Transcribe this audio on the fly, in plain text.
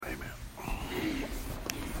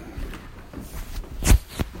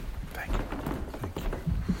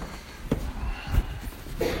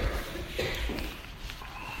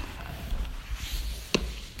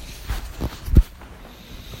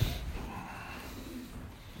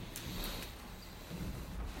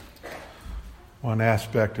One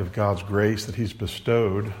aspect of God's grace that He's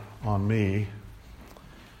bestowed on me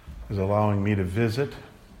is allowing me to visit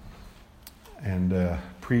and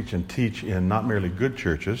preach and teach in not merely good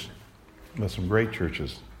churches, but some great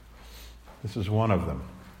churches. This is one of them.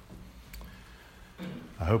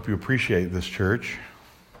 I hope you appreciate this church.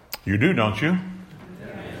 You do, don't you?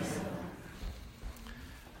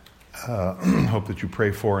 Hope that you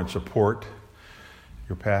pray for and support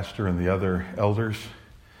your pastor and the other elders.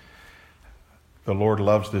 The Lord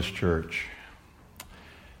loves this church.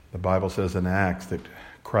 The Bible says in Acts that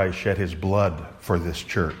Christ shed His blood for this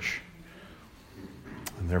church.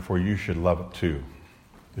 And therefore you should love it too.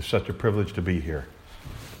 It's such a privilege to be here.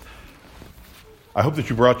 I hope that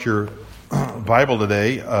you brought your Bible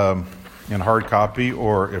today in hard copy,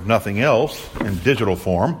 or if nothing else, in digital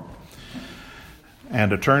form. And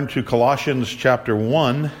to turn to Colossians chapter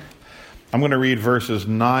 1, I'm going to read verses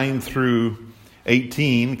 9 through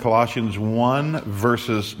 18. Colossians 1,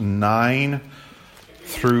 verses 9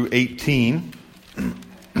 through 18.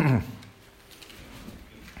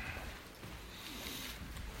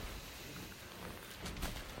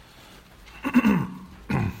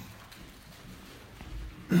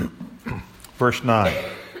 Verse 9.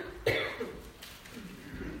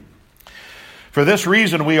 For this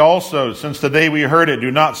reason we also, since the day we heard it, do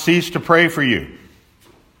not cease to pray for you,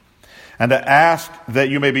 and to ask that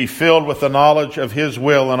you may be filled with the knowledge of His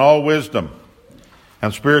will and all wisdom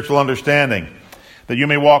and spiritual understanding, that you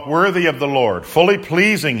may walk worthy of the Lord, fully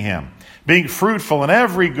pleasing Him, being fruitful in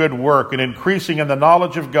every good work and increasing in the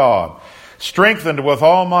knowledge of God, strengthened with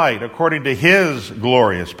all might according to His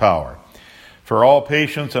glorious power, for all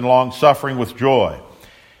patience and long suffering with joy,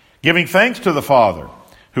 giving thanks to the Father,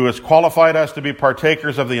 who has qualified us to be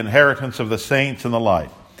partakers of the inheritance of the saints in the light.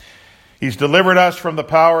 He's delivered us from the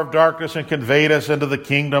power of darkness and conveyed us into the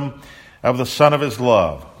kingdom of the Son of His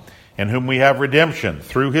love, in whom we have redemption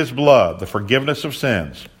through His blood, the forgiveness of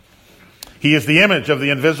sins. He is the image of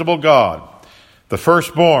the invisible God, the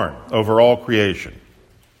firstborn over all creation.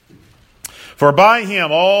 For by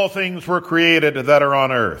Him all things were created that are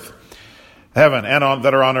on earth, heaven and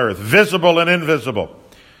that are on earth, visible and invisible,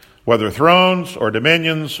 whether thrones or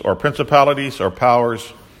dominions or principalities or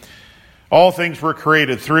powers. All things were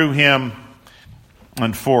created through Him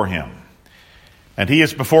and for Him. And He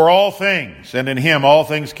is before all things, and in Him all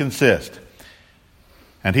things consist.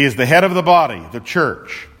 And He is the head of the body, the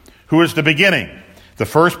church, who is the beginning, the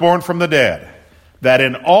firstborn from the dead, that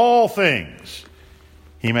in all things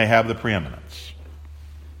He may have the preeminence.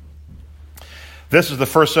 This is the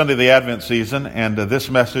first Sunday of the Advent season, and this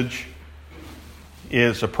message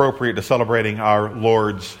is appropriate to celebrating our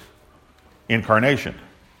Lord's incarnation.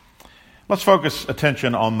 Let's focus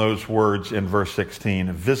attention on those words in verse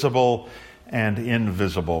 16, visible and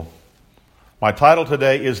invisible. My title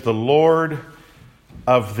today is The Lord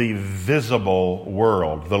of the Visible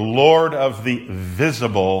World. The Lord of the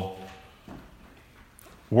Visible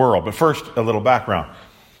World. But first, a little background.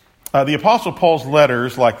 The Apostle Paul's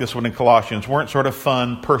letters, like this one in Colossians, weren't sort of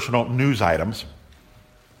fun, personal news items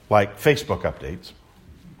like Facebook updates.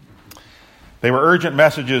 They were urgent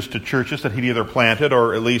messages to churches that he'd either planted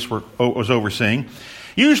or at least was overseeing.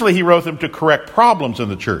 Usually he wrote them to correct problems in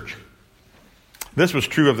the church. This was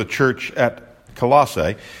true of the church at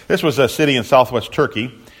Colossae. This was a city in southwest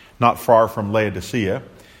Turkey, not far from Laodicea.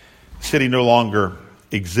 The city no longer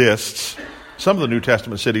exists. Some of the New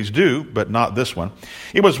Testament cities do, but not this one.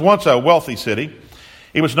 It was once a wealthy city.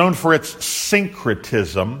 It was known for its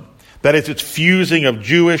syncretism, that is, its fusing of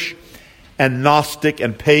Jewish and Gnostic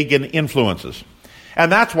and pagan influences.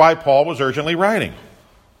 And that's why Paul was urgently writing.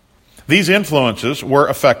 These influences were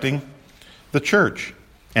affecting the church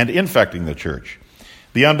and infecting the church.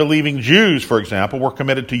 The unbelieving Jews, for example, were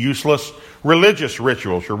committed to useless religious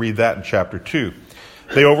rituals. You'll read that in chapter 2.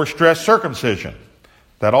 They overstressed circumcision.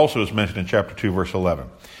 That also is mentioned in chapter 2, verse 11.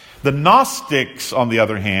 The Gnostics, on the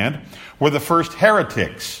other hand, were the first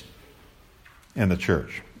heretics in the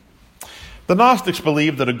church. The Gnostics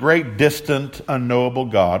believed that a great, distant, unknowable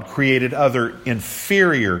God created other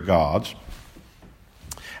inferior gods.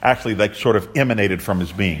 Actually, they sort of emanated from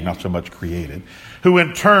His being, not so much created, who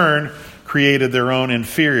in turn created their own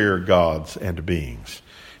inferior gods and beings.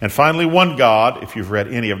 And finally, one God, if you've read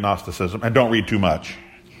any of Gnosticism, and don't read too much,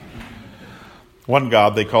 one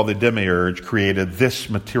God they call the Demiurge created this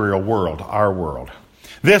material world, our world.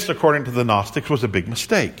 This, according to the Gnostics, was a big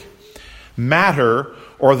mistake. Matter,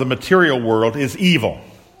 or the material world, is evil.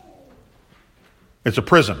 It's a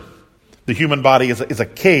prison. The human body is a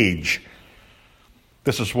cage.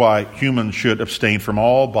 This is why humans should abstain from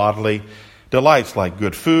all bodily delights like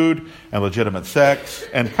good food and legitimate sex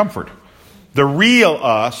and comfort. The real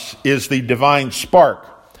us is the divine spark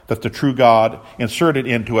that the true God inserted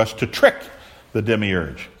into us to trick the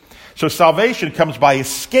demiurge. So salvation comes by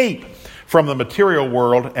escape from the material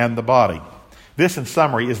world and the body. This, in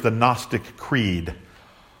summary, is the Gnostic creed.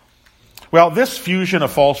 Well, this fusion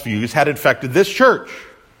of false views had infected this church,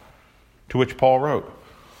 to which Paul wrote.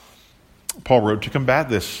 Paul wrote to combat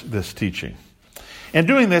this teaching. In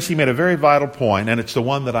doing this, he made a very vital point, and it's the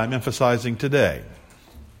one that I'm emphasizing today.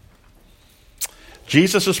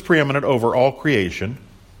 Jesus is preeminent over all creation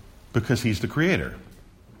because he's the creator.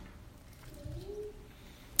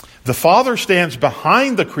 The Father stands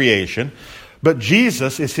behind the creation, but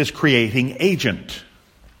Jesus is his creating agent.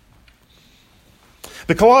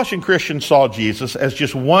 The Colossian Christians saw Jesus as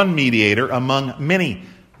just one mediator among many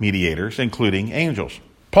mediators, including angels.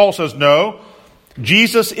 Paul says, no,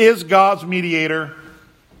 Jesus is God's mediator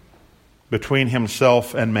between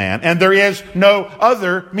himself and man, and there is no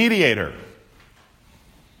other mediator.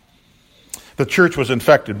 The church was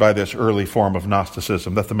infected by this early form of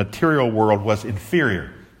Gnosticism, that the material world was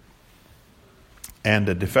inferior and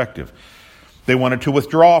defective. They wanted to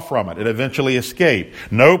withdraw from it and eventually escape.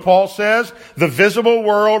 No, Paul says, the visible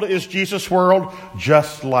world is Jesus' world,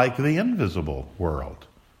 just like the invisible world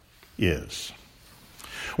is.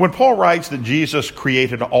 When Paul writes that Jesus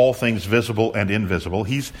created all things visible and invisible,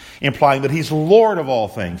 he's implying that he's Lord of all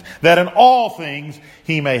things, that in all things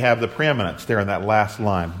he may have the preeminence. There in that last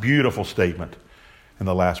line, beautiful statement in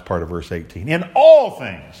the last part of verse 18. In all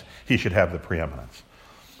things he should have the preeminence.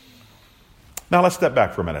 Now let's step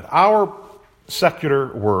back for a minute. Our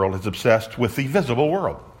secular world is obsessed with the visible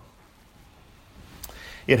world.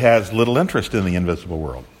 It has little interest in the invisible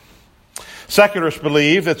world. Secularists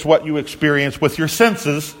believe it's what you experience with your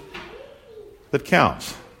senses that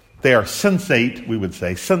counts. They are sensate, we would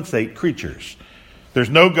say, sensate creatures. There's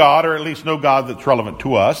no God, or at least no God that's relevant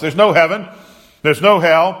to us. There's no heaven. There's no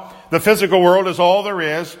hell. The physical world is all there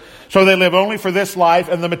is. So they live only for this life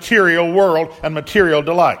and the material world and material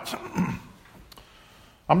delights.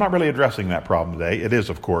 I'm not really addressing that problem today. It is,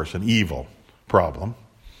 of course, an evil problem.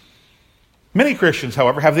 Many Christians,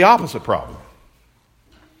 however, have the opposite problem.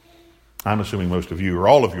 I'm assuming most of you, or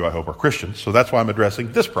all of you, I hope, are Christians, so that's why I'm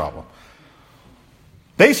addressing this problem.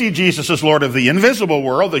 They see Jesus as Lord of the invisible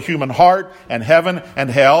world, the human heart, and heaven,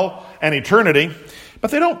 and hell, and eternity,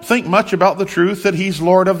 but they don't think much about the truth that he's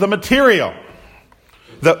Lord of the material,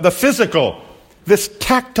 the physical, this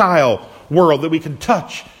tactile world that we can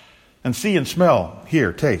touch and see and smell,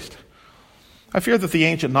 hear, taste. I fear that the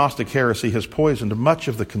ancient Gnostic heresy has poisoned much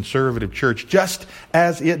of the conservative church, just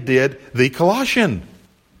as it did the Colossian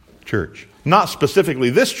church. Not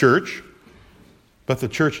specifically this church, but the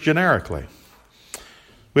church generically.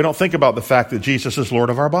 We don't think about the fact that Jesus is Lord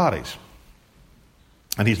of our bodies.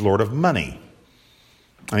 And he's Lord of money.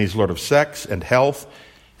 And he's Lord of sex and health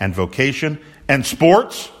and vocation and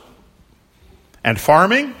sports and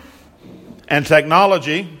farming and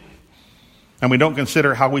technology. And we don't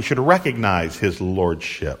consider how we should recognize his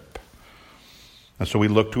lordship. And so we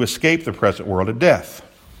look to escape the present world of death,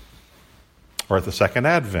 or at the second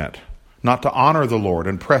advent, not to honor the Lord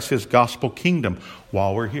and press his gospel kingdom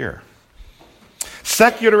while we're here.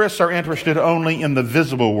 Secularists are interested only in the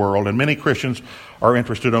visible world, and many Christians are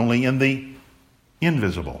interested only in the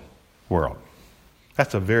invisible world.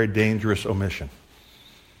 That's a very dangerous omission.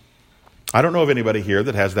 I don't know of anybody here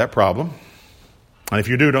that has that problem. And if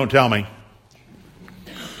you do, don't tell me.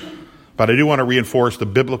 But I do want to reinforce the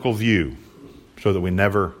biblical view so that we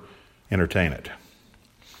never entertain it.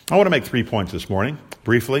 I want to make 3 points this morning,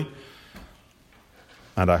 briefly,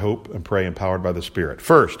 and I hope and pray empowered by the Spirit.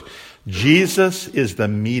 First, Jesus is the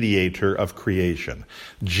mediator of creation.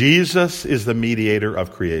 Jesus is the mediator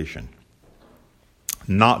of creation,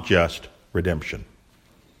 not just redemption.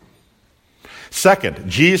 Second,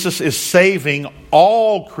 Jesus is saving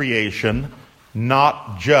all creation,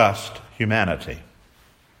 not just humanity.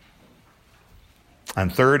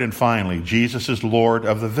 And third and finally, Jesus is Lord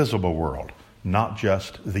of the visible world, not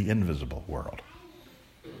just the invisible world.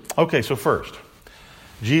 Okay, so first,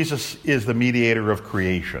 Jesus is the mediator of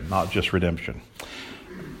creation, not just redemption.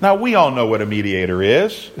 Now, we all know what a mediator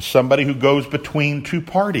is. It's somebody who goes between two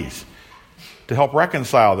parties to help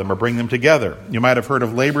reconcile them or bring them together. You might have heard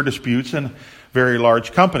of labor disputes in very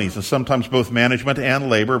large companies, and sometimes both management and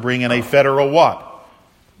labor bring in a federal what?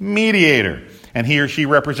 Mediator. And he or she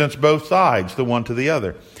represents both sides, the one to the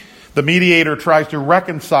other. The mediator tries to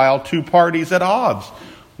reconcile two parties at odds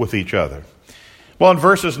with each other. Well, in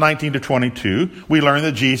verses 19 to 22, we learn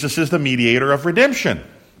that Jesus is the mediator of redemption.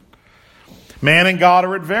 Man and God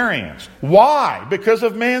are at variance. Why? Because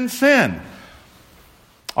of man's sin.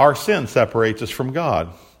 Our sin separates us from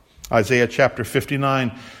God. Isaiah chapter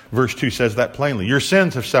 59, verse 2 says that plainly. Your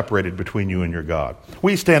sins have separated between you and your God.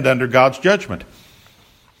 We stand under God's judgment.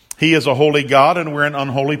 He is a holy God and we're an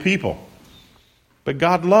unholy people. But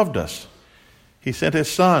God loved us. He sent His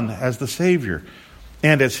Son as the Savior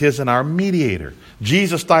and as His and our mediator.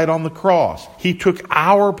 Jesus died on the cross. He took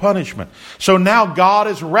our punishment. So now God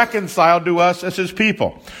is reconciled to us as His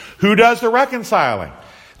people. Who does the reconciling?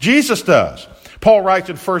 Jesus does. Paul writes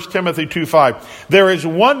in 1 Timothy 2:5, there is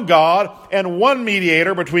one God and one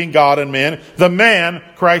mediator between God and men, the man,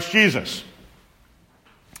 Christ Jesus.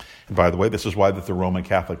 And by the way, this is why that the Roman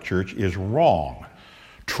Catholic Church is wrong,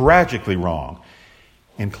 tragically wrong,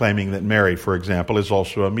 in claiming that Mary, for example, is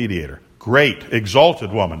also a mediator. Great,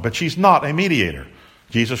 exalted woman, but she's not a mediator.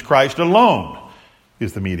 Jesus Christ alone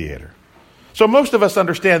is the mediator. So most of us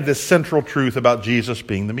understand this central truth about Jesus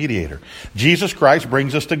being the mediator. Jesus Christ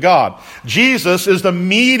brings us to God. Jesus is the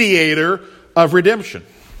mediator of redemption.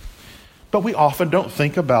 But we often don't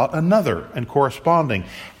think about another and corresponding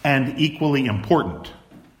and equally important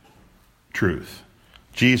truth.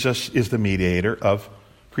 Jesus is the mediator of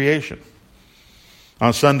creation.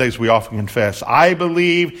 On Sundays, we often confess, I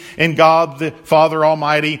believe in God the Father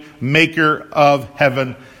Almighty, maker of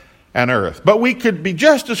heaven and earth. But we could be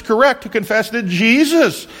just as correct to confess that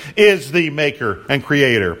Jesus is the maker and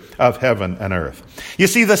creator of heaven and earth. You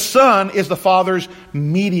see, the Son is the Father's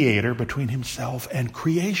mediator between Himself and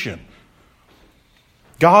creation.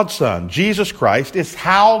 God's Son, Jesus Christ, is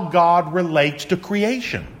how God relates to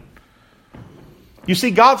creation. You see,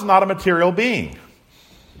 God's not a material being.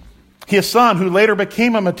 His Son, who later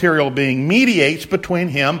became a material being, mediates between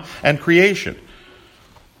Him and creation.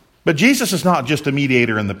 But Jesus is not just a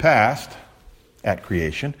mediator in the past at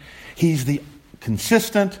creation. He's the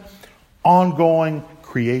consistent, ongoing,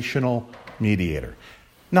 creational mediator.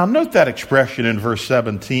 Now note that expression in verse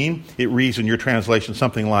 17. It reads in your translation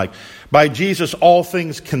something like, by Jesus all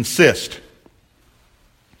things consist.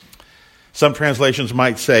 Some translations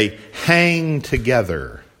might say, hang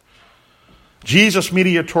together. Jesus'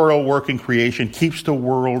 mediatorial work in creation keeps the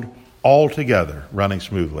world all together, running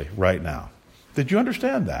smoothly right now. Did you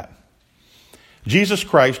understand that? Jesus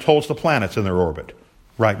Christ holds the planets in their orbit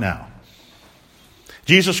right now.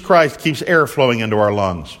 Jesus Christ keeps air flowing into our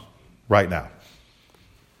lungs right now.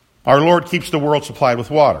 Our Lord keeps the world supplied with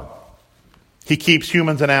water. He keeps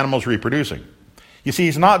humans and animals reproducing. You see,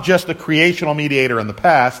 He's not just the creational mediator in the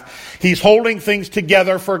past. He's holding things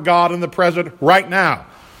together for God in the present right now.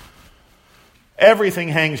 Everything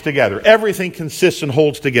hangs together. Everything consists and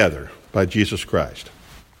holds together by Jesus Christ.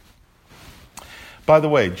 By the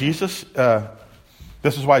way, this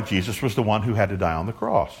is why Jesus was the one who had to die on the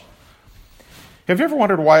cross. Have you ever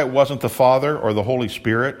wondered why it wasn't the Father or the Holy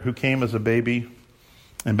Spirit who came as a baby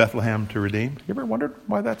in Bethlehem to redeem? You ever wondered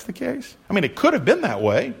why that's the case? I mean, it could have been that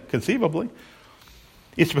way, conceivably.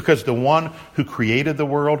 It's because the one who created the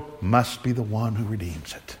world must be the one who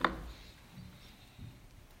redeems it.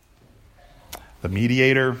 The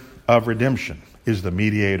mediator of redemption is the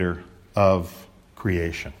mediator of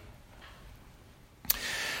creation.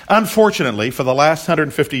 Unfortunately, for the last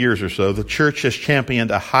 150 years or so, the church has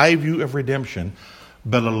championed a high view of redemption,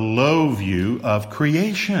 but a low view of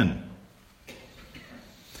creation.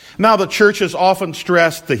 Now, the church has often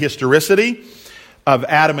stressed the historicity of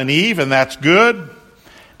Adam and Eve, and that's good,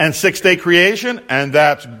 and six-day creation, and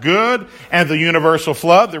that's good, and the universal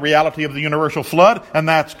flood, the reality of the universal flood, and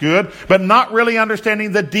that's good, but not really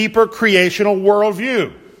understanding the deeper creational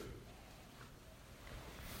worldview.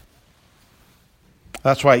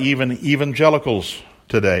 That's why even evangelicals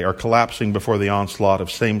today are collapsing before the onslaught of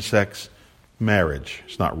same-sex marriage.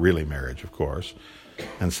 It's not really marriage, of course,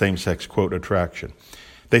 and same-sex, quote, attraction.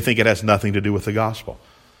 They think it has nothing to do with the gospel.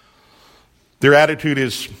 Their attitude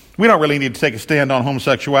is, we don't really need to take a stand on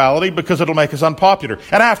homosexuality because it'll make us unpopular.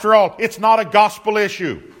 And after all, it's not a gospel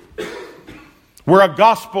issue. We're a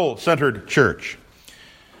gospel-centered church.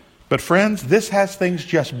 But friends, this has things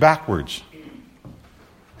just backwards.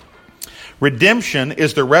 Redemption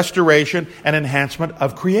is the restoration and enhancement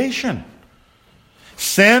of creation.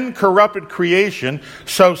 Sin corrupted creation,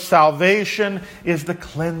 so salvation is the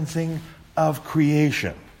cleansing of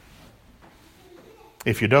creation.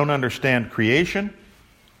 If you don't understand creation,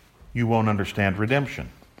 you won't understand redemption.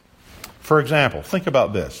 For example, think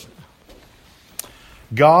about this.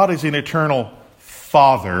 God is an eternal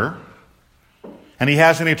Father, and He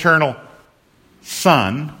has an eternal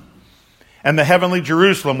Son, and the heavenly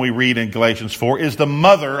Jerusalem, we read in Galatians 4, is the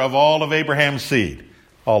mother of all of Abraham's seed.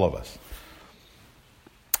 All of us.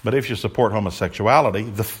 But if you support homosexuality,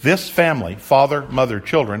 this family, father, mother,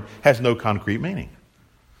 children, has no concrete meaning.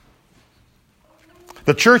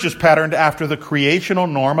 The church is patterned after the creational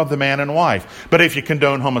norm of the man and wife. But if you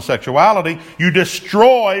condone homosexuality, you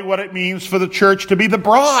destroy what it means for the church to be the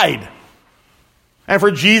bride and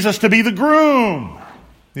for Jesus to be the groom.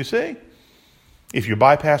 You see? If you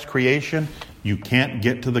bypass creation, you can't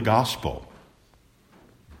get to the gospel.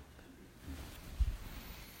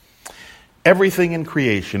 Everything in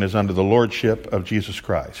creation is under the lordship of Jesus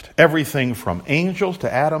Christ. Everything from angels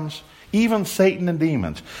to atoms, even Satan and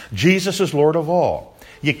demons. Jesus is Lord of all.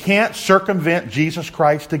 You can't circumvent Jesus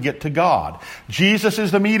Christ to get to God. Jesus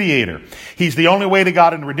is the mediator. He's the only way to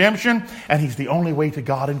God in redemption, and He's the only way to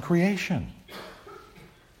God in creation.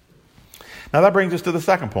 Now that brings us to the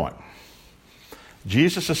second point.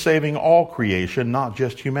 Jesus is saving all creation, not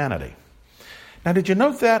just humanity. Now did you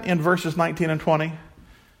note that in verses 19 and 20?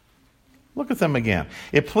 Look at them again.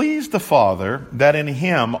 It pleased the Father that in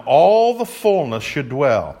Him all the fullness should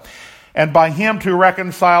dwell, and by Him to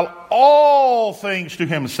reconcile all things to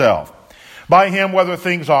Himself. By Him, whether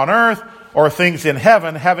things on earth or things in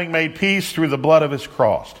heaven, having made peace through the blood of His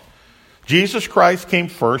cross. Jesus Christ came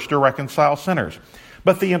first to reconcile sinners.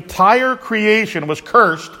 But the entire creation was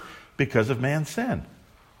cursed because of man's sin.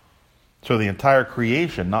 So the entire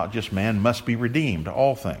creation, not just man, must be redeemed,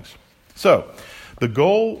 all things. So, the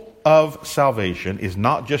goal of salvation is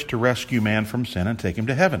not just to rescue man from sin and take him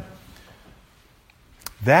to heaven.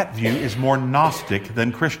 That view is more Gnostic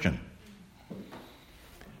than Christian.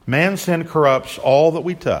 Man's sin corrupts all that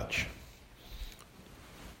we touch.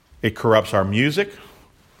 It corrupts our music.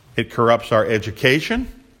 It corrupts our education.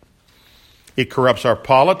 It corrupts our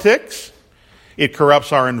politics. It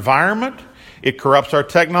corrupts our environment. It corrupts our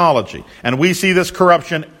technology. And we see this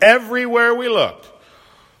corruption everywhere we look.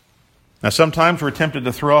 Now, sometimes we're tempted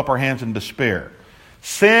to throw up our hands in despair.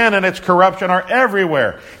 Sin and its corruption are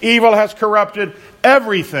everywhere. Evil has corrupted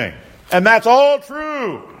everything. And that's all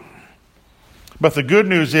true. But the good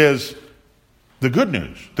news is the good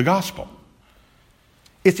news, the gospel.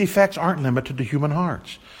 Its effects aren't limited to human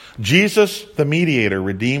hearts. Jesus, the mediator,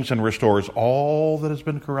 redeems and restores all that has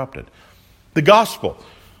been corrupted. The gospel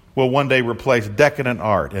will one day replace decadent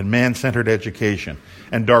art and man-centered education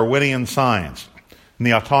and Darwinian science and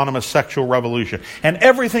the autonomous sexual revolution and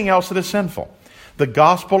everything else that is sinful. The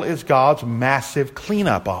gospel is God's massive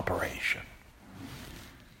cleanup operation.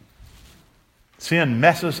 Sin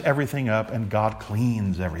messes everything up, and God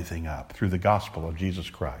cleans everything up through the gospel of Jesus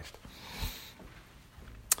Christ.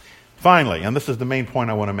 Finally, and this is the main point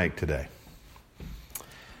I want to make today,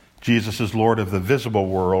 Jesus is Lord of the visible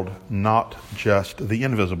world, not just the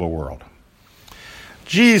invisible world.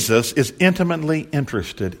 Jesus is intimately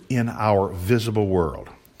interested in our visible world.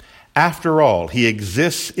 After all, He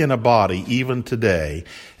exists in a body even today,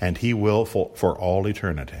 and He will for all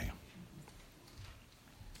eternity.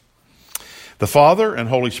 The Father and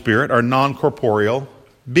Holy Spirit are non-corporeal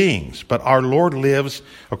beings, but our Lord lives,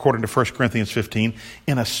 according to 1 Corinthians 15,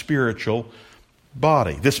 in a spiritual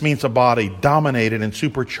body. This means a body dominated and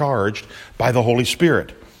supercharged by the Holy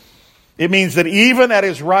Spirit. It means that even at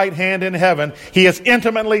His right hand in heaven, He is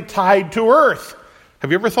intimately tied to earth.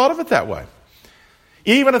 Have you ever thought of it that way?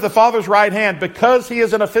 Even at the Father's right hand, because He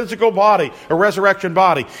is in a physical body, a resurrection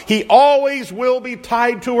body, He always will be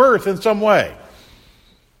tied to earth in some way,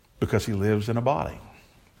 because He lives in a body.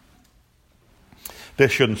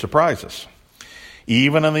 This shouldn't surprise us.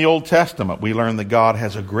 Even in the Old Testament, we learn that God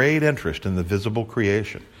has a great interest in the visible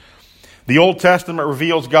creation. The Old Testament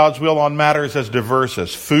reveals God's will on matters as diverse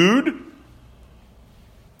as food,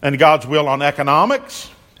 and God's will on economics,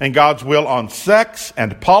 and God's will on sex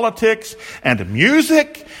and politics and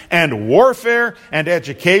music and warfare and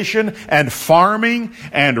education and farming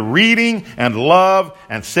and reading and love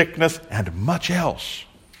and sickness and much else.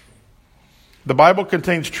 The Bible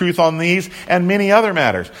contains truth on these and many other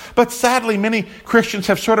matters. But sadly, many Christians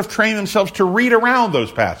have sort of trained themselves to read around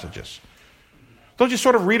those passages. They'll just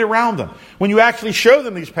sort of read around them. When you actually show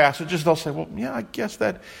them these passages, they'll say, well, yeah, I guess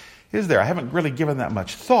that is there. I haven't really given that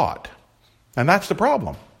much thought. And that's the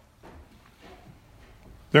problem.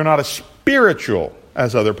 They're not as spiritual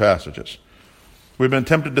as other passages. We've been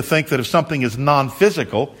tempted to think that if something is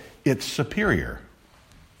non-physical, it's superior.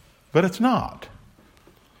 But it's not.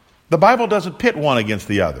 The Bible doesn't pit one against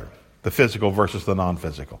the other, the physical versus the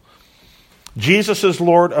non-physical. Jesus is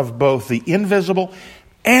Lord of both the invisible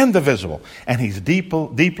and the visible, and He's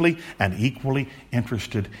deeply and equally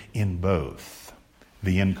interested in both.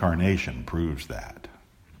 The incarnation proves that.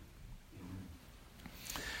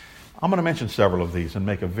 I'm going to mention several of these and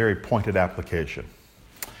make a very pointed application.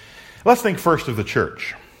 Let's think first of the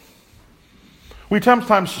church. We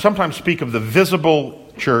sometimes speak of the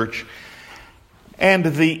visible church and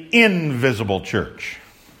the invisible church.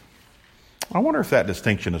 I wonder if that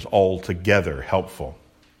distinction is altogether helpful.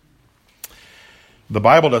 The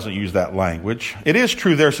Bible doesn't use that language. It is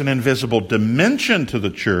true there's an invisible dimension to the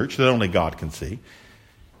church that only God can see.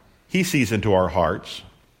 He sees into our hearts.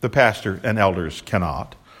 The pastor and elders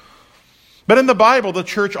cannot. But in the Bible, the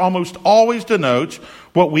church almost always denotes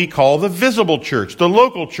what we call the visible church, the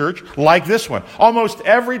local church, like this one. Almost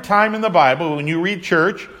every time in the Bible, when you read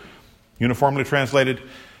church, uniformly translating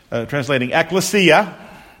ecclesia,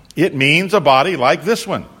 it means a body like this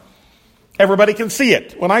one. Everybody can see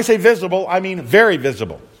it. When I say visible, I mean very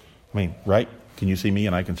visible. I mean, right? Can you see me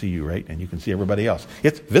and I can see you, right? And you can see everybody else.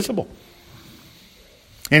 It's visible.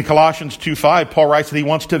 In Colossians 2:5, Paul writes that he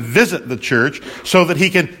wants to visit the church so that he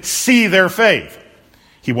can see their faith.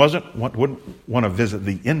 He wouldn't want to visit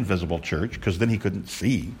the invisible church because then he couldn't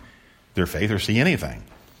see their faith or see anything.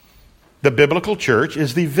 The biblical church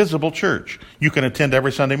is the visible church. You can attend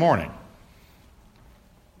every Sunday morning.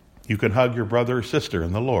 You can hug your brother or sister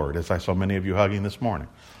in the Lord, as I saw many of you hugging this morning.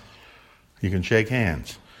 You can shake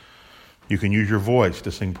hands. You can use your voice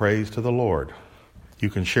to sing praise to the Lord. You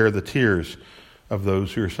can share the tears of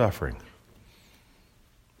those who are suffering.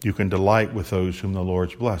 You can delight with those whom the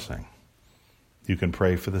Lord's blessing. You can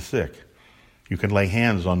pray for the sick. You can lay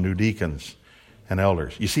hands on new deacons and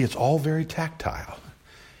elders. You see, it's all very tactile.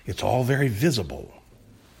 It's all very visible.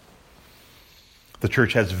 The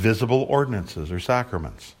church has visible ordinances or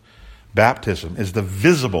sacraments. Baptism is the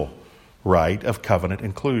visible rite of covenant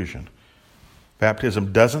inclusion.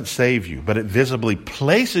 Baptism doesn't save you, but it visibly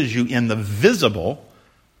places you in the visible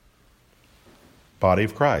body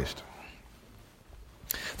of Christ.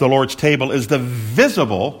 The Lord's table is the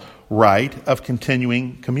visible rite of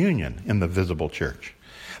continuing communion in the visible church.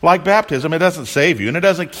 Like baptism, it doesn't save you and it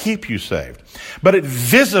doesn't keep you saved, but it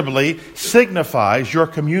visibly signifies your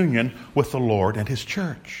communion with the Lord and His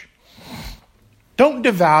church. Don't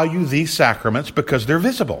devalue these sacraments because they're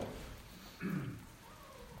visible.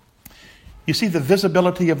 You see, the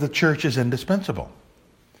visibility of the church is indispensable.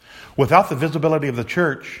 Without the visibility of the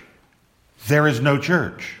church, there is no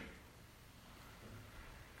church.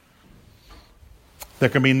 There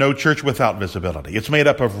can be no church without visibility. It's made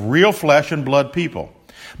up of real flesh and blood people.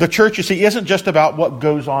 The church, you see, isn't just about what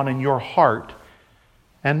goes on in your heart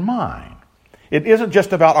and mind. It isn't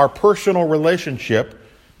just about our personal relationship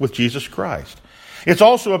with Jesus Christ. It's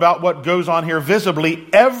also about what goes on here visibly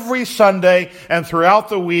every Sunday and throughout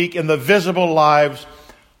the week in the visible lives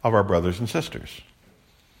of our brothers and sisters.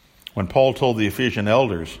 When Paul told the Ephesian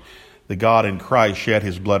elders that God in Christ shed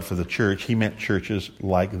His blood for the church, he meant churches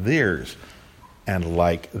like theirs and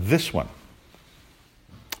like this one.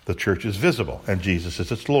 The church is visible and Jesus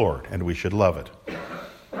is its Lord and we should love it.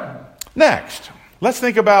 Next, let's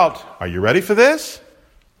think about, are you ready for this?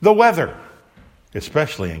 The weather.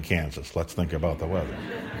 Especially in Kansas. Let's think about the weather.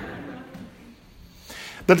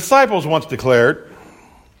 The disciples once declared,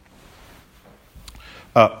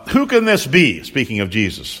 who can this be? Speaking of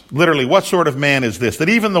Jesus. Literally, what sort of man is this? That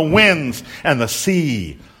even the winds and the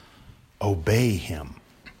sea obey Him.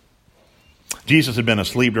 Jesus had been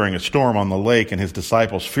asleep during a storm on the lake, and His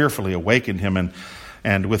disciples fearfully awakened Him,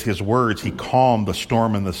 and with His words, He calmed the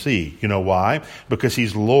storm and the sea. You know why? Because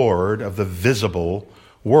He's Lord of the visible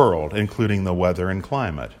world, including the weather and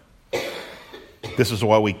climate. This is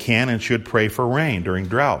why we can and should pray for rain during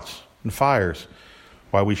droughts and fires.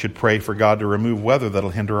 Why we should pray for God to remove weather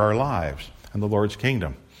that'll hinder our lives and the Lord's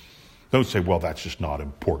kingdom. Don't say, well, that's just not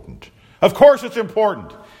important. Of course it's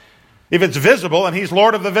important. If it's visible and He's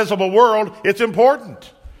Lord of the visible world, it's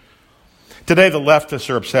important. Today the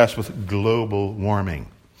leftists are obsessed with global warming.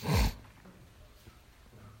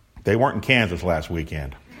 They weren't in Kansas last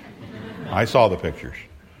weekend. I saw the pictures.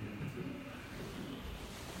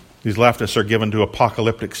 These leftists are given to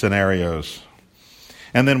apocalyptic scenarios.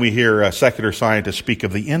 And then we hear secular scientists speak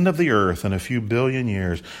of the end of the earth in a few billion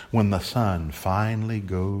years when the sun finally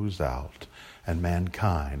goes out and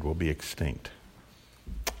mankind will be extinct.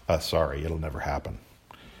 Sorry, it'll never happen.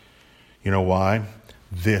 You know why?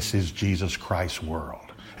 This is Jesus Christ's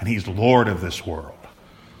world, and He's Lord of this world.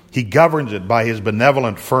 He governs it by His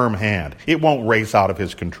benevolent, firm hand. It won't race out of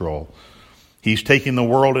His control. He's taking the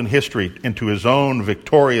world and history into His own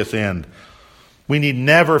victorious end. We need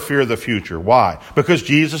never fear the future. Why? Because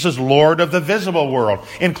Jesus is Lord of the visible world,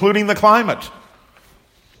 including the climate.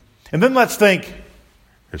 And then let's think,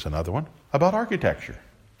 here's another one, about architecture.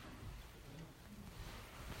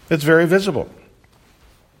 It's very visible.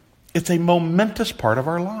 It's a momentous part of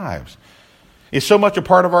our lives. It's so much a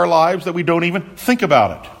part of our lives that we don't even think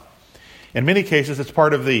about it. In many cases, it's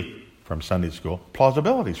part of the, from Sunday school,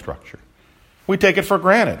 plausibility structure. We take it for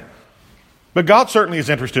granted. But God certainly is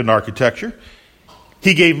interested in architecture.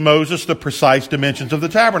 He gave Moses the precise dimensions of the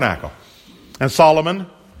tabernacle, and Solomon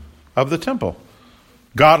of the temple.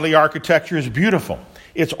 Godly architecture is beautiful.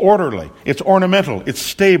 It's orderly. It's ornamental. It's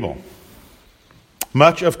stable.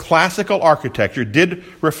 Much of classical architecture did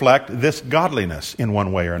reflect this godliness in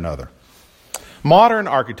one way or another. Modern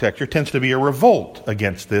architecture tends to be a revolt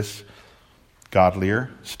against this godlier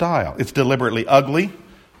style. It's deliberately ugly,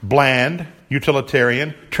 bland,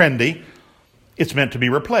 utilitarian, trendy. It's meant to be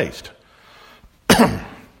replaced.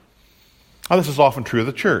 Now, this is often true of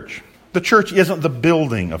the church. The church isn't the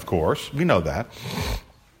building, of course. We know that.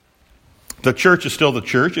 The church is still the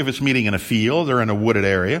church if it's meeting in a field or in a wooded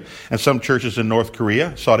area. And some churches in North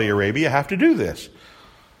Korea, Saudi Arabia, have to do this.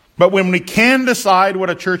 But when we can decide what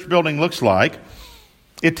a church building looks like,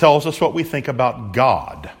 it tells us what we think about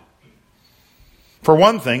God. For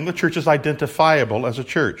one thing, the church is identifiable as a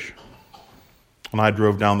church. When I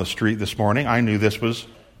drove down the street this morning, I knew this was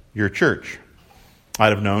your church.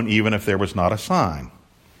 I'd have known even if there was not a sign.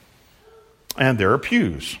 And there are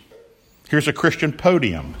pews. Here's a Christian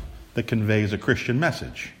podium that conveys a Christian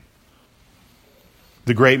message.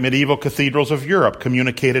 The great medieval cathedrals of Europe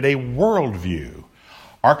communicated a worldview.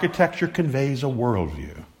 Architecture conveys a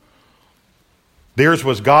worldview. Theirs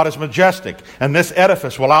was God is majestic, and this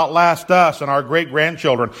edifice will outlast us and our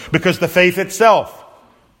great-grandchildren because the faith itself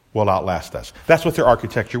will outlast us. That's what their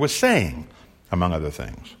architecture was saying, among other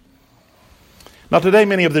things. Now today,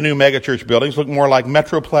 many of the new megachurch buildings look more like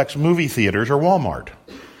Metroplex movie theaters or Walmart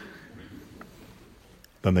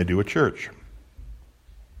than they do a church.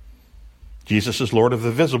 Jesus is Lord of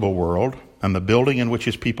the visible world, and the building in which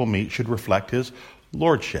his people meet should reflect his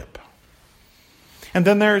lordship. And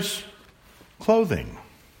then there's clothing.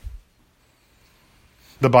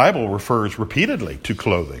 The Bible refers repeatedly to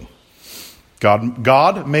clothing.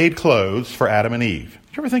 God made clothes for Adam and Eve.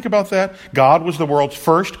 Did you ever think about that? God was the world's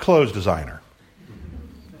first clothes designer.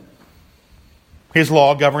 His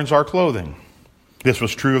law governs our clothing. This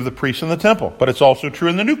was true of the priests in the temple, but it's also true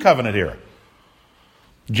in the New Covenant era.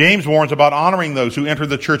 James warns about honoring those who enter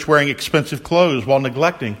the church wearing expensive clothes while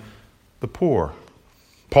neglecting the poor.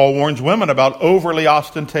 Paul warns women about overly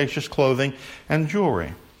ostentatious clothing and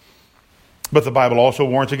jewelry. But the Bible also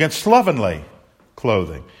warns against slovenly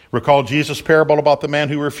clothing. Recall Jesus' parable about the man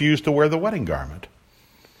who refused to wear the wedding garment.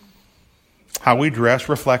 How we dress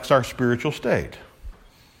reflects our spiritual state.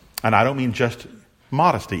 And I don't mean just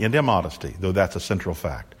modesty and immodesty, though that's a central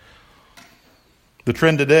fact. The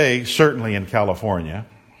trend today, certainly in California,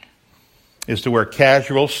 is to wear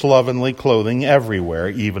casual, slovenly clothing everywhere,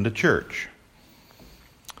 even to church.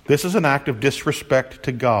 This is an act of disrespect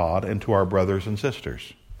to God and to our brothers and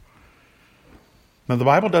sisters. Now, the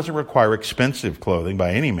Bible doesn't require expensive clothing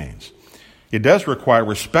by any means. It does require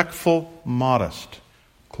respectful, modest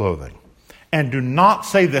clothing. And do not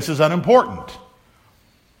say this is unimportant.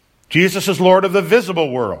 Jesus is Lord of the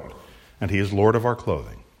visible world, and he is Lord of our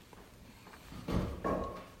clothing.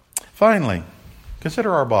 Finally,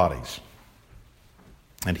 consider our bodies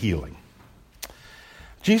and healing.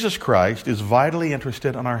 Jesus Christ is vitally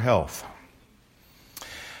interested in our health.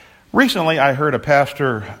 Recently, I heard a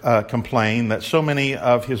pastor complain that so many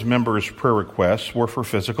of his members' prayer requests were for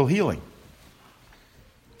physical healing.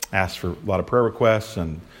 Asked for a lot of prayer requests,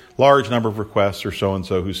 and large number of requests are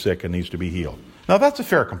so-and-so who's sick and needs to be healed. Now, that's a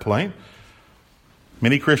fair complaint.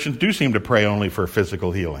 Many Christians do seem to pray only for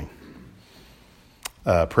physical healing.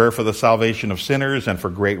 Prayer for the salvation of sinners and for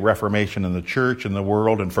great reformation in the church and the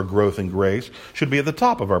world and for growth in grace should be at the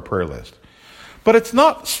top of our prayer list. But it's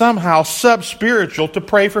not somehow sub-spiritual to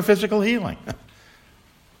pray for physical healing.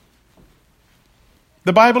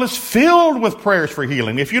 The Bible is filled with prayers for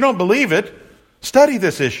healing. If you don't believe it, study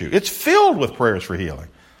this issue. It's filled with prayers for healing.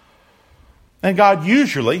 And God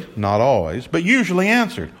usually, not always, but usually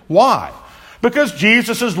answered. Why? Because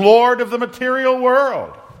Jesus is Lord of the material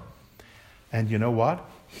world. And you know what?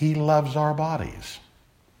 He loves our bodies.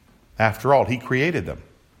 After all, he created them.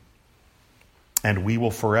 And we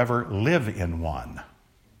will forever live in one.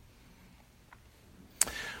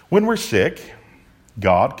 When we're sick,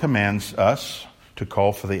 God commands us to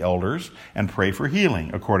call for the elders and pray for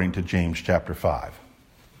healing, according to James chapter 5.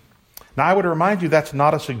 Now, I would remind you that's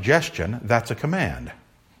not a suggestion, that's a command.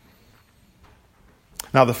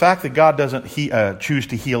 Now, the fact that God doesn't choose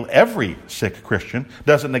to heal every sick Christian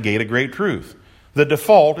doesn't negate a great truth. The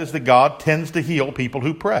default is that God tends to heal people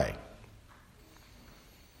who pray.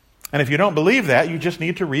 And if you don't believe that, you just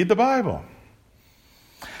need to read the Bible.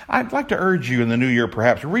 I'd like to urge you in the new year,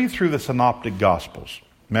 perhaps, read through the Synoptic Gospels,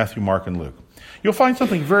 Matthew, Mark, and Luke. You'll find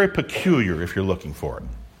something very peculiar if you're looking for it.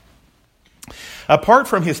 Apart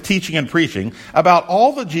from his teaching and preaching, about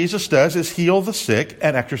all that Jesus does is heal the sick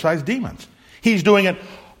and exorcise demons. He's doing it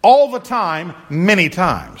all the time, many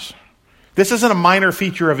times. This isn't a minor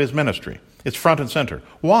feature of his ministry. It's front and center.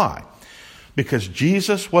 Why? Because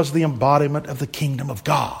Jesus was the embodiment of the kingdom of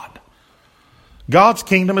God. God's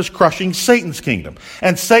kingdom is crushing Satan's kingdom.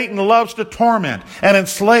 And Satan loves to torment and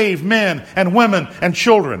enslave men and women and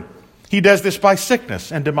children. He does this by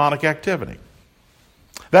sickness and demonic activity.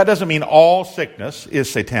 That doesn't mean all sickness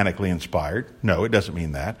is satanically inspired. No, it doesn't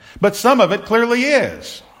mean that. But some of it clearly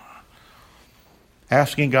is.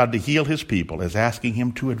 Asking God to heal his people is asking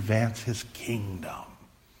him to advance his kingdom.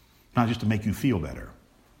 Not just to make you feel better.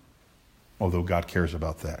 Although God cares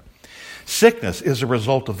about that. Sickness is a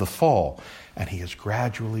result of the fall. And he is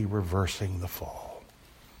gradually reversing the fall.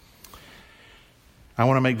 I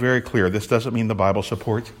want to make very clear, this doesn't mean the Bible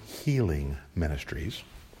supports healing ministries.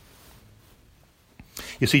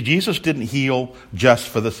 You see, Jesus didn't heal just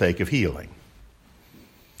for the sake of healing.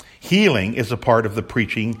 Healing is a part of the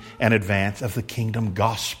preaching and advance of the kingdom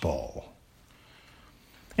gospel.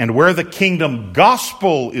 And where the kingdom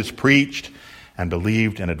gospel is preached and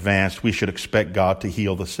believed and advanced, we should expect God to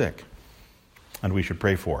heal the sick. And we should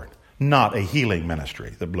pray for it. Not a healing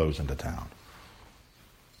ministry that blows into town.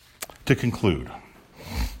 To conclude,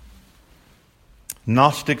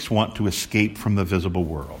 Gnostics want to escape from the visible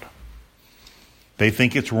world. They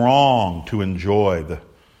think it's wrong to enjoy the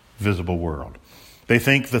visible world. They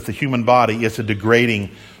think that the human body is a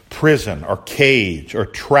degrading prison or cage or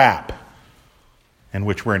trap in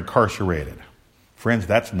which we're incarcerated. Friends,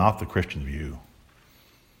 that's not the Christian view.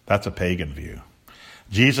 That's a pagan view.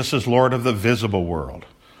 Jesus is Lord of the visible world,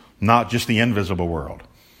 not just the invisible world.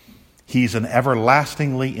 He's an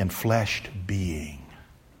everlastingly enfleshed being.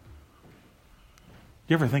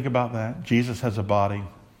 You ever think about that? Jesus has a body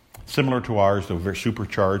similar to ours, a very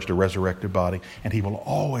supercharged, a resurrected body, and he will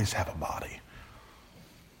always have a body.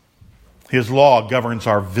 His law governs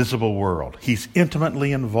our visible world. He's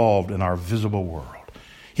intimately involved in our visible world.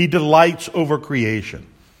 He delights over creation.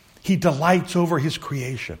 He delights over his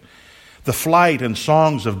creation. The flight and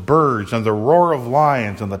songs of birds and the roar of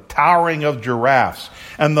lions and the towering of giraffes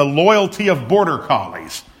and the loyalty of border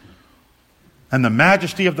collies and the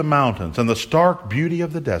majesty of the mountains and the stark beauty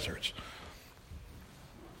of the deserts.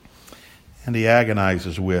 And he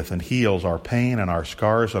agonizes with and heals our pain and our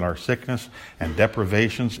scars and our sickness and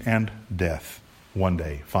deprivations and death one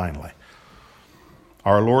day, finally.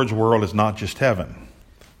 Our Lord's world is not just heaven.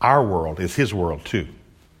 Our world is his world too.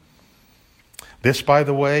 This, by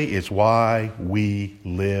the way, is why we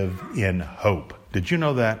live in hope. Did you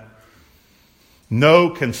know that? No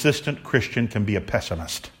consistent Christian can be a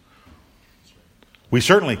pessimist. We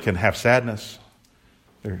certainly can have sadness.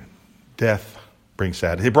 Death brings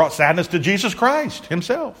sadness. It brought sadness to Jesus Christ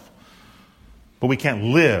himself. But we can't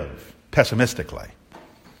live pessimistically.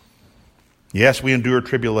 Yes, we endure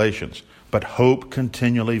tribulations, but hope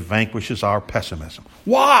continually vanquishes our pessimism.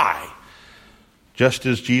 Why? Just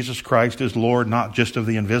as Jesus Christ is Lord, not just of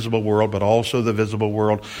the invisible world, but also the visible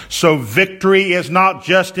world. So victory is not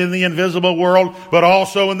just in the invisible world, but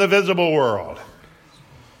also in the visible world.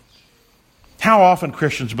 How often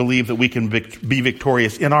Christians believe that we can be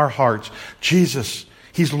victorious in our hearts. Jesus,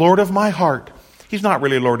 he's Lord of my heart. He's not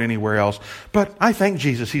really Lord anywhere else. But I thank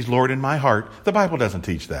Jesus, he's Lord in my heart. The Bible doesn't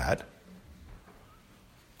teach that.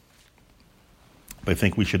 They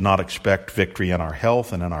think we should not expect victory in our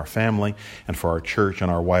health and in our family and for our church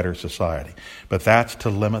and our wider society. But that's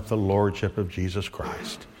to limit the lordship of Jesus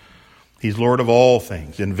Christ. He's Lord of all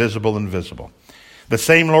things, invisible and visible. The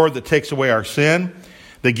same Lord that takes away our sin,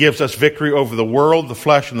 that gives us victory over the world, the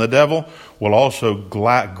flesh, and the devil, will also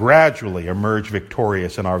gradually emerge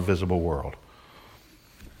victorious in our visible world.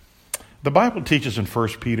 The Bible teaches in 1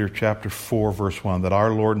 Peter chapter 4, verse 1, that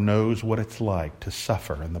our Lord knows what it's like to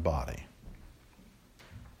suffer in the body.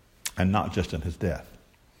 And not just in his death.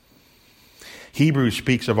 Hebrews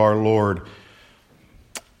speaks of our Lord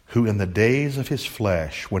who in the days of his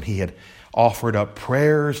flesh, when he had offered up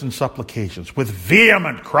prayers and supplications with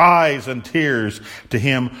vehement cries and tears to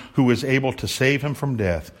him who was able to save him from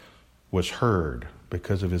death, was heard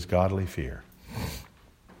because of his godly fear.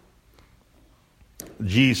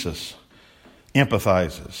 Jesus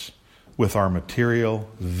empathizes with our material,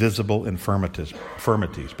 visible infirmities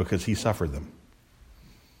because he suffered them.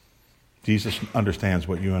 Jesus understands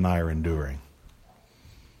what you and I are enduring.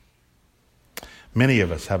 Many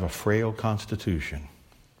of us have a frail constitution.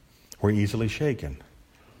 We're easily shaken.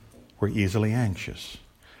 We're easily anxious.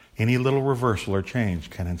 Any little reversal or change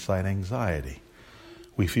can incite anxiety.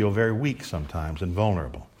 We feel very weak sometimes and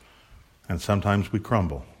vulnerable. And sometimes we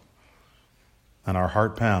crumble. And our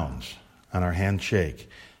heart pounds and our hands shake.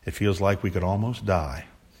 It feels like we could almost die.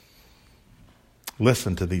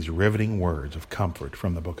 Listen to these riveting words of comfort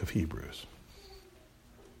from the book of Hebrews.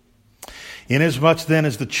 Inasmuch then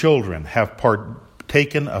as the children have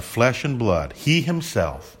partaken of flesh and blood, he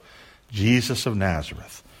himself, Jesus of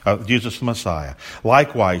Nazareth, Jesus the Messiah,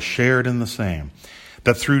 likewise shared in the same,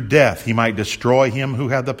 that through death he might destroy him who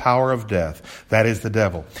had the power of death, that is the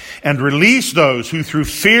devil, and release those who through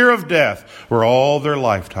fear of death were all their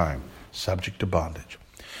lifetime subject to bondage.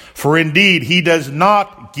 For indeed he does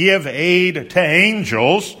not give aid to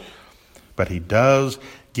angels, but he does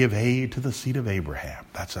give aid to the seed of Abraham.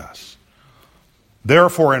 That's us.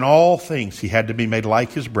 Therefore in all things he had to be made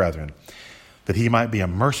like his brethren, that he might be a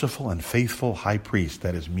merciful and faithful high priest,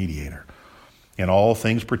 that is mediator, in all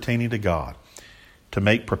things pertaining to God, to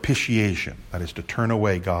make propitiation, that is to turn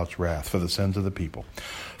away God's wrath for the sins of the people.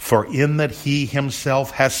 For in that he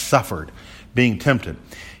himself has suffered, being tempted,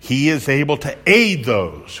 he is able to aid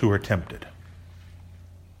those who are tempted.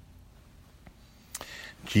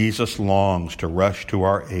 Jesus longs to rush to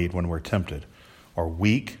our aid when we're tempted, or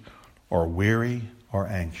weak, or weary, or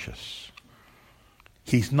anxious.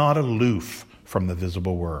 He's not aloof from the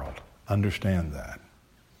visible world. Understand that.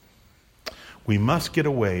 We must get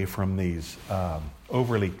away from these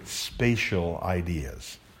overly spatial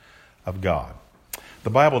ideas of God. The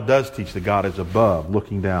Bible does teach that God is above,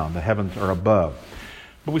 looking down. The heavens are above.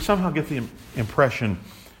 But we somehow get the impression,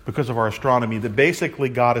 because of our astronomy, that basically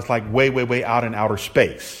God is like way, way, way out in outer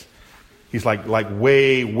space. He's like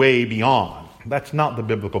way, way beyond. That's not the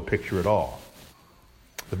biblical picture at all.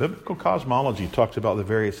 The biblical cosmology talks about the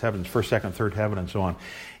various heavens, first, second, third heaven, and so on,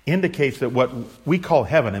 indicates that what we call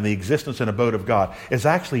heaven and the existence and abode of God is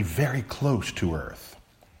actually very close to earth.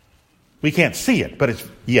 We can't see it, but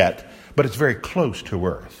it's very close to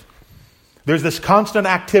earth. There's this constant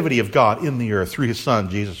activity of God in the earth through his Son,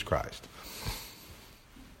 Jesus Christ.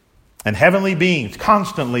 And heavenly beings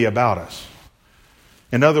constantly about us.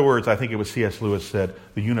 In other words, I think it was C.S. Lewis said,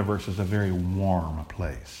 the universe is a very warm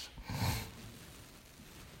place.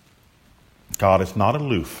 God is not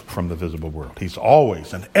aloof from the visible world. He's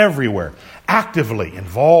always and everywhere actively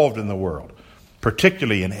involved in the world,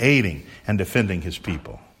 particularly in aiding and defending his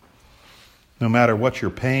people. No matter what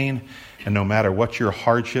your pain and no matter what your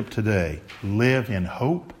hardship today, live in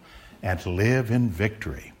hope and live in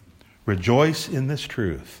victory. Rejoice in this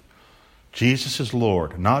truth. Jesus is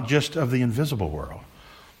Lord, not just of the invisible world,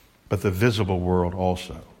 but the visible world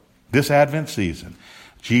also. This Advent season,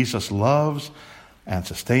 Jesus loves and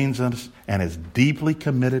sustains us and is deeply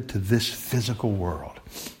committed to this physical world,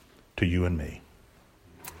 to you and me.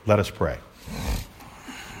 Let us pray.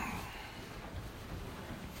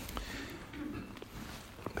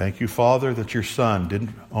 Thank you, Father, that your Son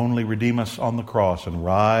didn't only redeem us on the cross and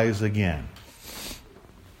rise again,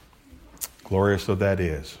 glorious though that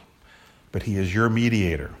is, but he is your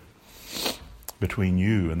mediator between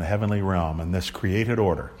you and the heavenly realm and this created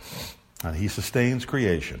order. And he sustains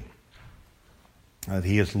creation. That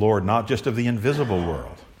he is Lord not just of the invisible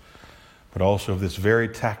world, but also of this very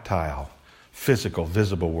tactile, physical,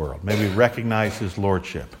 visible world. May we recognize his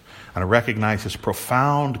lordship and recognize his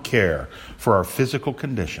profound care for our physical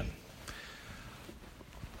condition.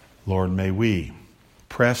 Lord, may we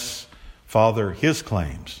press, Father, his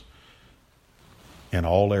claims in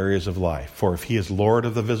all areas of life. For if he is Lord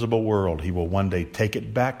of the visible world, he will one day take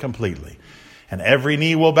it back completely. And every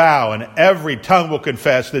knee will bow and every tongue will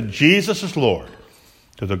confess that Jesus is Lord,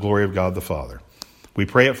 to the glory of God the Father. We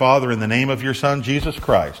pray it, Father, in the name of your Son, Jesus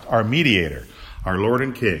Christ, our mediator, our Lord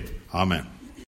and King. Amen.